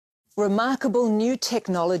Remarkable new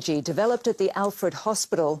technology developed at the Alfred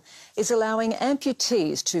Hospital is allowing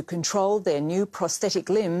amputees to control their new prosthetic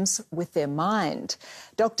limbs with their mind.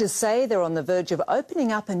 Doctors say they're on the verge of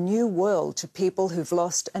opening up a new world to people who've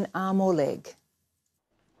lost an arm or leg.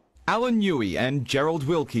 Alan Newey and Gerald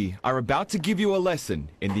Wilkie are about to give you a lesson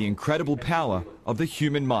in the incredible power of the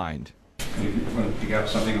human mind. If you want to pick up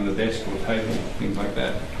something on the desk or table, things like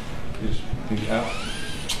that, just pick it up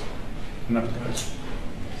and up it goes.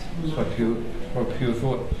 It's quite pure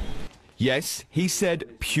thought. Yes, he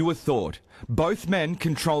said pure thought. Both men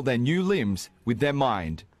control their new limbs with their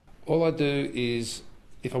mind. All I do is,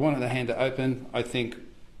 if I wanted the hand to open, I think,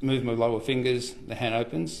 move my lower fingers, the hand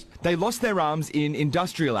opens. They lost their arms in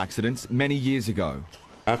industrial accidents many years ago.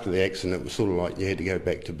 After the accident, it was sort of like you had to go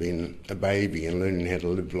back to being a baby and learning how to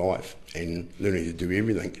live life and learning to do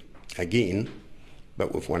everything again,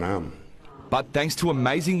 but with one arm. But thanks to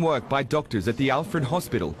amazing work by doctors at the Alfred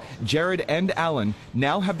Hospital, Jared and Alan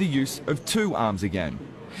now have the use of two arms again.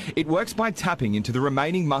 It works by tapping into the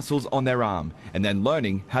remaining muscles on their arm and then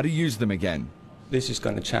learning how to use them again. This is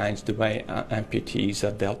going to change the way amputees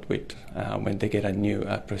are dealt with when they get a new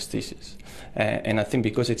prosthesis. And I think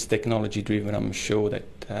because it's technology driven, I'm sure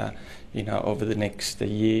that over the next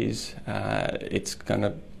years it's going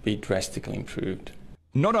to be drastically improved.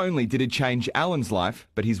 Not only did it change Alan's life,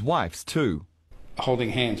 but his wife's too. Holding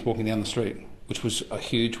hands walking down the street, which was a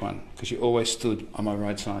huge one, because she always stood on my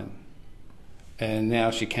right side. And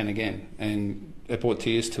now she can again, and it brought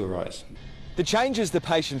tears to her eyes. The changes the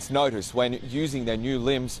patients notice when using their new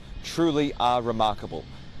limbs truly are remarkable.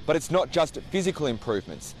 But it's not just physical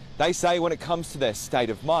improvements. They say when it comes to their state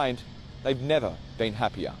of mind, they've never been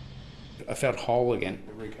happier. I felt whole again.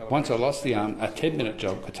 Once I lost the arm, a 10-minute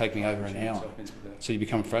job could take me over an hour. So you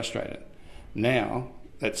become frustrated. Now,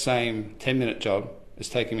 that same 10-minute job is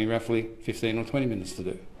taking me roughly 15 or 20 minutes to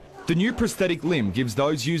do. The new prosthetic limb gives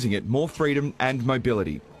those using it more freedom and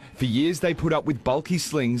mobility. For years they put up with bulky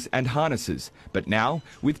slings and harnesses, but now,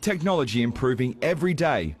 with technology improving every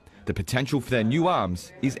day, the potential for their new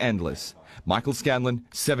arms is endless. Michael Scanlon,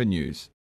 7 News.